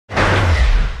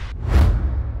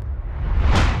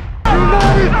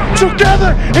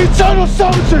Together, eternal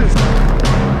soldiers!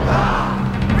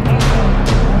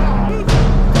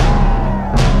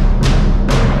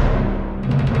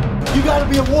 You gotta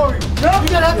be a warrior. Yep. You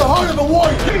gotta have the heart of a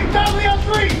warrior. Family on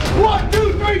three. 1,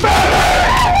 2, 3.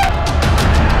 Family!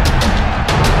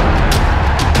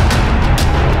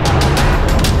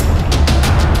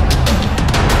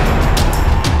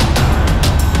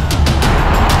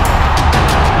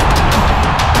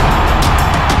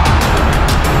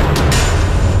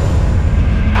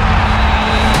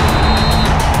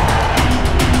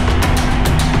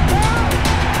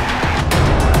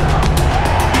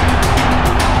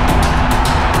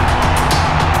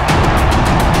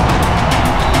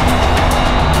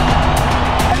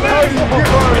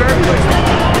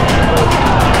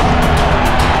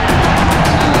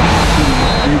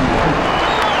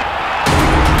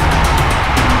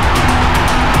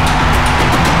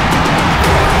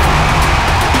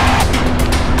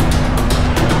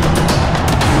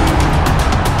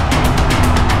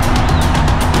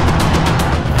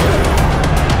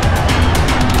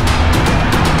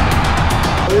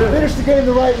 Finish the game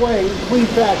the right way in clean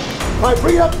fashion. All right,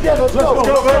 bring it up together. Let's go.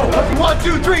 1,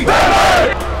 2, 3.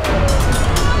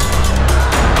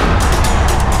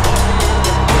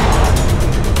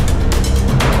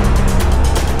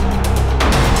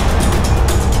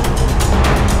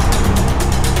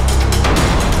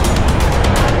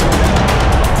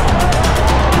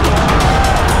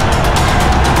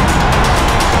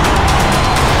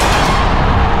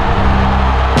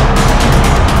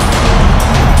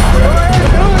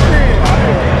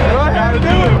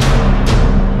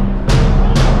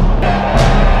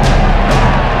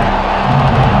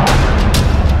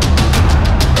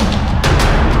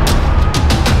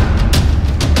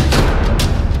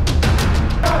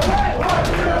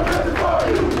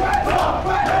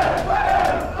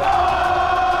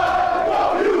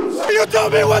 You tell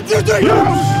me 1, 2, 3.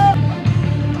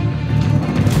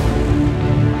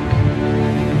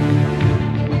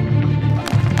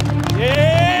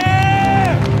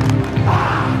 Yeah!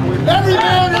 Every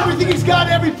man, everything he's got,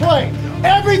 every play.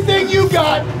 Everything you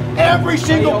got, every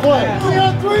single play. Family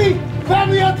on 3.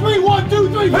 Family on 3. 1, 2,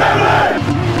 3.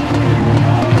 Family!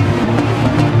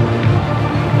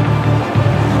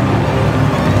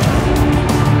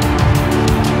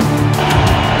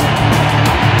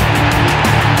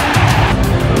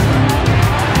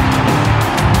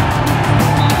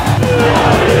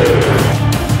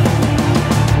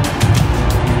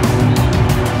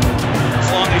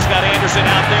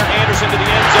 Out there, Anderson to the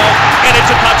end zone, and it's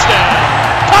a touchdown.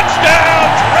 Touchdown,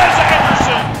 Trez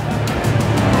Anderson.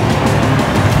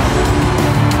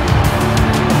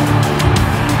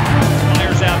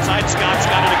 Fires outside, Scott's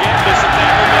got it again, missing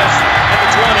tackle, miss, at the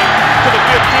 20, to the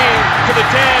 15, to the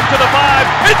 10, to the 5,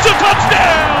 it's a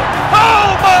touchdown!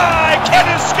 Oh my,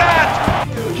 Kenneth Scott!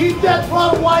 Keep that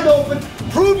throttle wide open,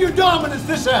 prove your dominance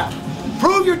this half.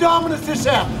 Prove your dominance this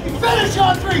half. Finish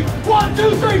on 3, 1,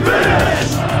 2, 3,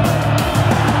 finish!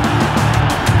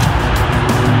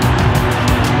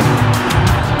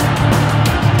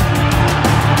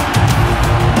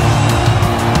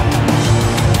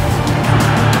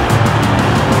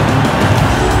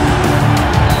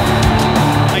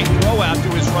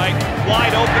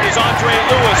 Wide open is Andre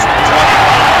Lewis.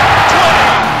 25,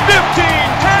 20, 15,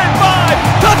 10, 5,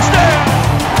 touchdown!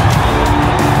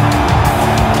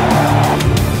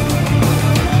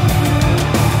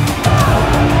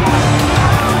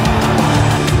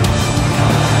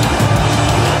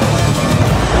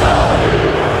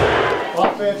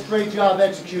 Offense, great job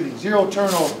executing. 0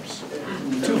 turnovers.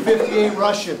 258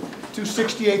 rushing.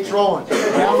 268 throwing.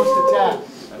 Balanced attack.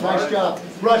 Nice job.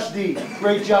 Rush D.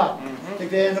 Great job. I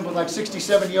think they ended up with like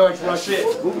 67 yards rushing.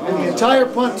 And the entire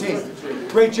punt team,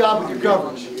 great job with your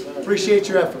coverage. Appreciate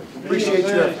your effort. Appreciate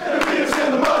your effort.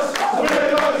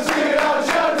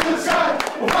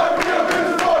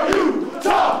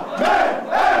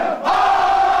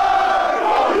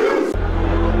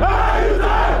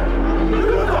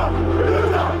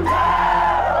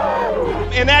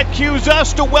 And that cues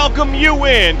us to welcome you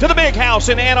in to the Big House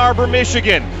in Ann Arbor,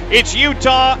 Michigan. It's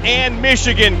Utah and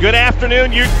Michigan. Good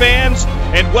afternoon, Ute fans,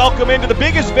 and welcome into the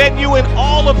biggest venue in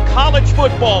all of college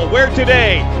football, where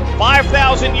today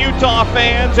 5,000 Utah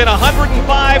fans and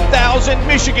 105,000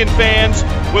 Michigan fans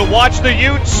will watch the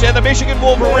Utes and the Michigan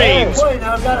Wolverines. Hey,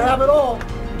 now I've got to have it all.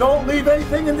 Don't leave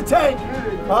anything in the tank.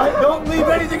 All right, don't leave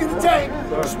anything in the tank.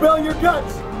 Spill your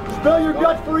guts. Spill your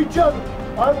guts for each other.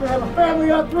 All right, we're going to have a family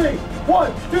on 3.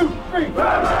 1, 2, 3.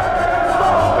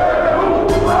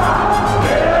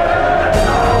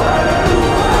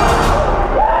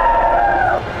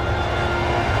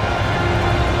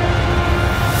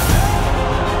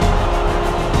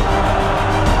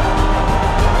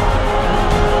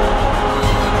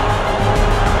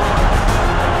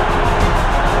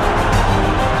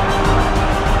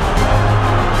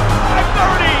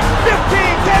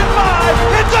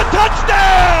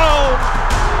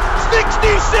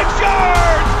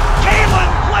 yards! Kalen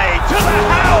played to the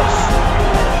house!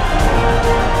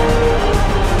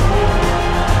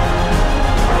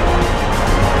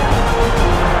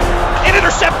 And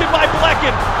intercepted by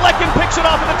Blecken. Blecken picks it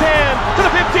off at the 10, to the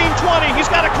 15-20. He's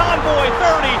got a convoy,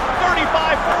 30,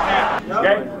 35, 40.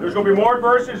 Okay, there's going to be more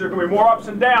adversities, there's going to be more ups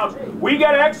and downs. We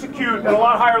got to execute at a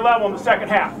lot higher level in the second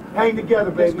half. Hang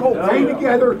together, baby. Hang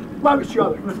together. Love each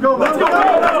other. Let's go. Let's go.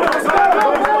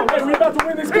 Hey, we're about to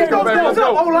win this game. Let's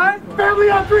go. O-line. Family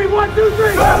on 3. 1, 2,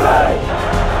 3.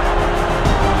 Family.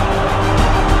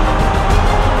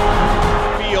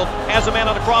 Has a man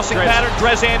on the crossing pattern.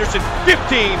 Drez Anderson,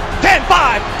 15, 10,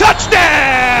 5,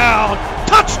 touchdown!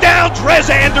 Touchdown, Drez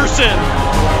Anderson!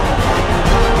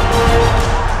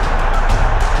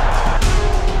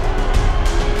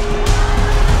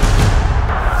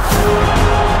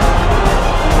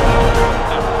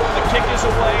 The kick is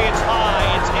away, it's high,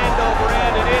 it's end over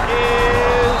end, and it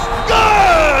is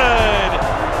good!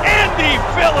 Andy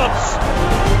Phillips!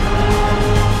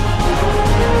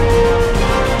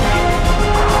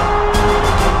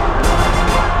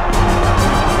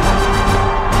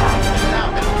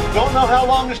 Don't know how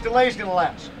long this delay is going to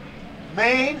last.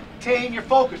 Maintain your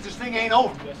focus. This thing ain't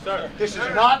over. Yes, sir. This is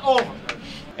not over.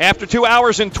 After 2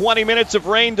 hours and 20 minutes of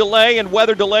rain delay and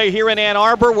weather delay here in Ann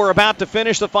Arbor, we're about to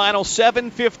finish the final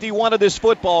 7:51 of this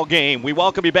football game. We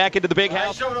welcome you back into the big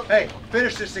house. Hey,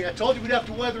 finish this thing. I told you we'd have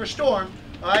to weather a storm.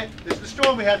 All right? This is the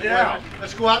storm we had to weather.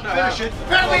 Let's go out and finish it.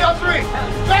 Family on 3.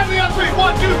 Family on 3.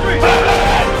 1, 2, 3.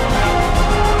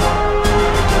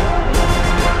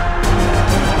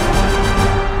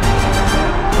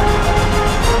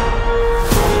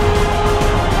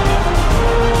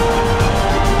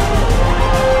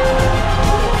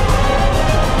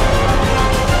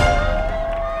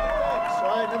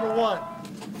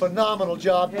 Phenomenal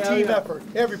job, team effort,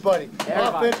 everybody.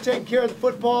 Offense taking care of the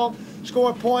football,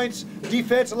 scoring points,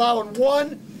 defense allowing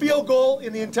 1 field goal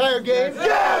in the entire game. Hey.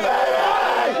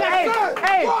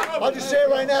 I'll just say it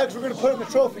right now because we're going to put it in the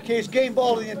trophy case, game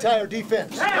ball to the entire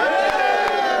defense.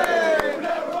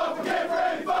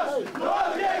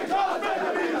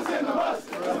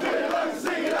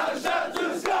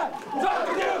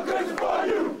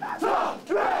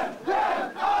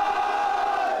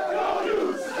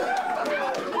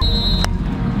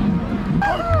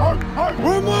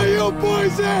 Where my young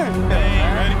boys at?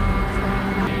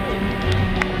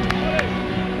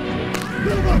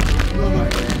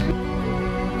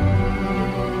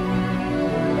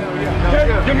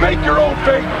 You make your own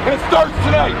fate, and it starts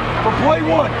tonight. For play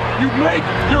 1, you make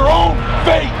your own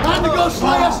fate. Time to go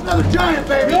slay us another giant,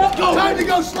 baby. Time to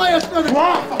go slay us another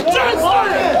giant. All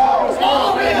in.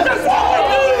 All in. That's all we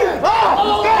need.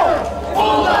 All in.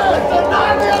 All in. It's a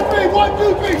 9 on 3. 1,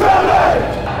 2, 3.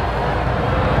 Family.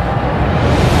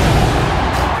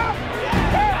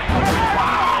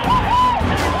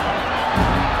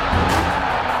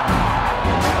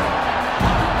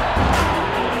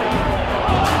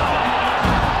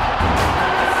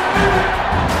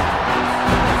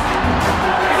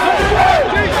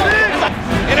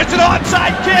 It's an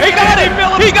onside kick. He got it.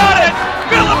 Phillips. He got it.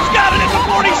 Phillips got it at the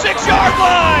 46-yard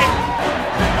line.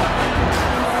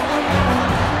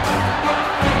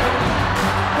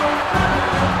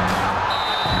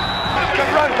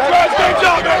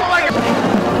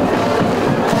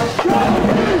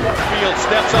 Field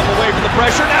steps up away from the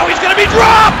pressure. Now he's going to be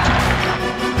dropped.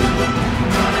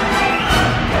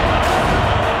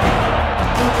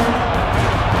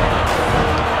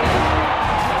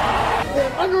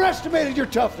 Underestimated your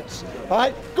toughness. All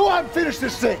right, go out and finish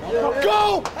this thing.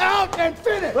 Go out and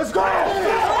finish. Let's go.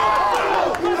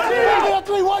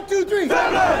 3, 1, 2, 3.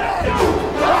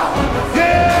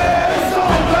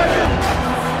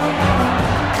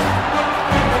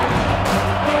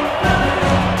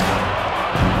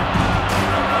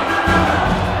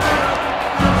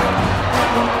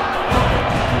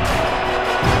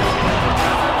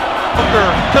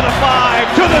 To the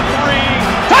 5, to the 3,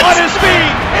 on his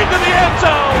feet, into the end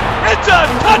zone. It's a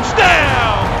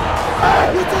touchdown!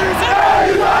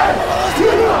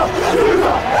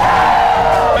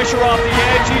 Pressure off the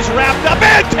edge, he's wrapped up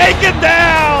and taken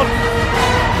down!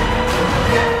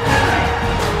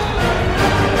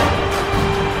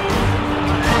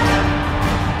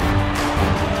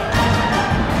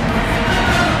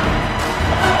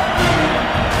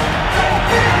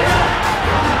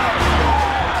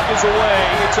 Away,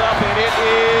 it's up and it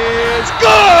is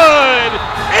good!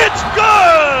 It's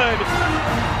good!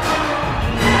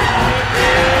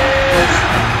 It is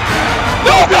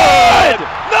no good!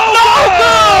 No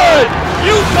good!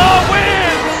 Utah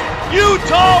wins!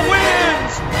 Utah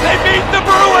wins! They beat the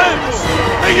Bruins!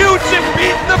 The the Utes have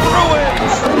beaten the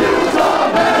Bruins.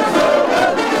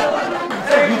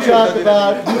 You talk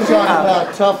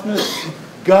about toughness,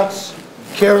 guts,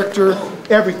 character,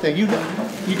 everything. You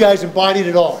guys embodied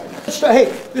it all. So,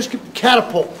 hey, this could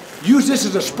catapult. Use this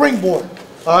as a springboard,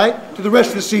 all right, to the rest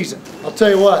of the season. I'll tell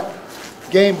you what,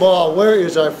 game ball, where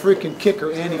is our freaking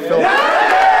kicker, Andy Phillips?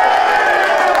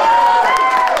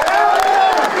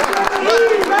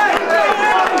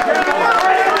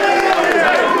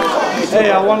 Hey,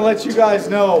 I want to let you guys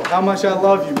know how much I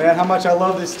love you, man, how much I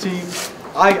love this team.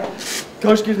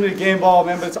 Coach gives me the game ball,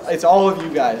 man, but it's all of you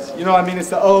guys. You know what I mean? It's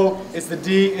the O, it's the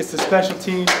D, it's the special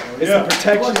team, it's the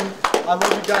protection. I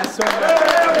love you guys so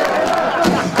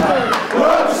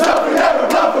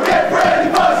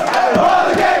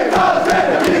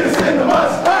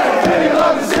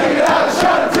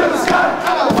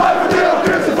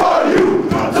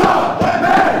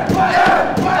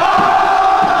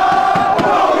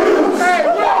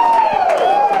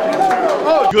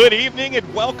Good evening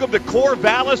and welcome to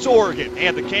Corvallis, Oregon,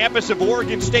 and the campus of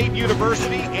Oregon State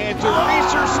University and to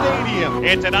Reser Stadium.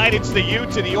 And tonight it's the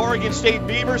Utes and the Oregon State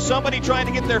Beavers, somebody trying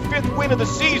to get their 5th win of the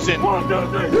season.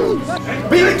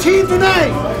 Be a team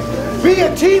tonight. Be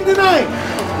a team tonight.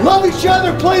 Love each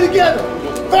other, play together.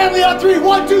 Family on 3,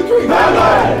 1, 2, 3.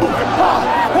 Family!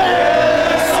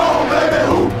 Hey, so baby,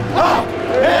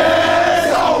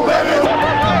 hey, so baby.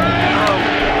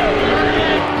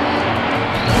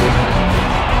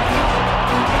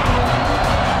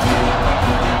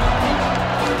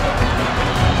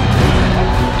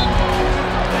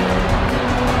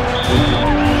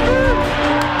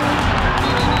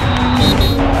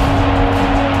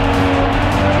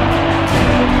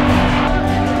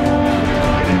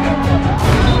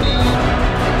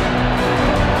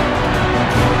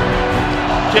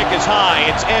 Kick is high,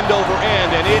 it's end over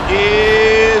end, and it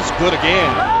is good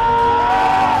again.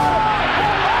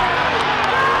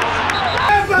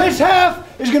 This half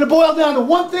is going to boil down to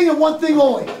one thing and one thing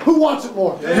only. Who wants it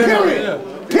more? Period.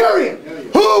 Period.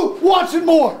 Who wants it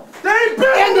more?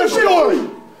 End of story.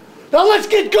 Now let's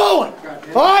get going.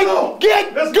 All right?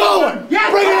 Get going.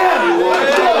 Bring it in.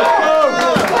 Let's go.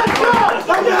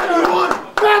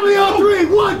 Family on 3.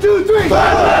 1, 2, 3.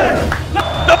 Family.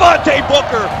 Devontae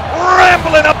Booker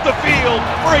rambling up the field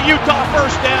for a Utah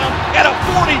first down and a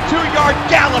 42-yard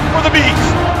gallop for the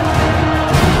Beast.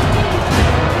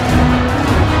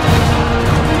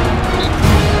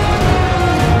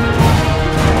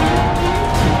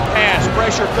 Pass,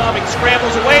 pressure coming,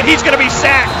 scrambles away, and he's going to be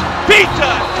sacked.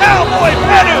 Pizza, Cowboy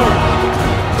Pedu.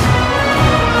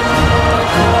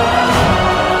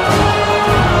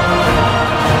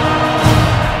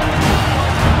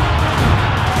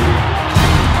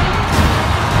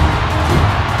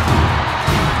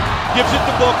 Gives it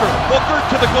to Booker. Booker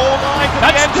to the goal line, to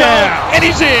the end zone, and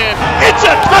he's in. It's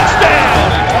a touchdown!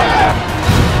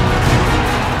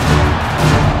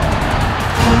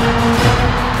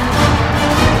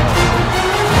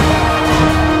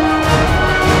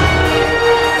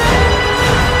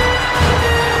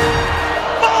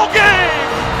 Ball game!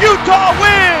 Utah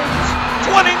wins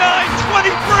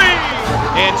 29-23.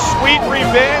 And sweet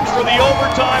revenge for the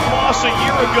overtime loss a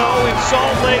year ago in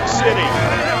Salt Lake City.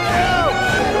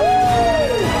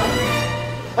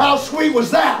 How sweet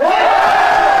was that?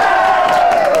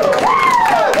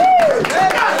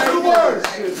 Two words.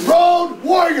 Road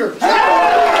Warriors.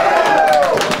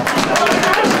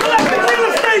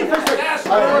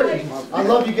 I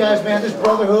love you guys, man. This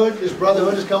brotherhood is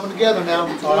coming together now.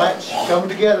 All right, coming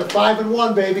together.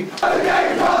 5-1, baby.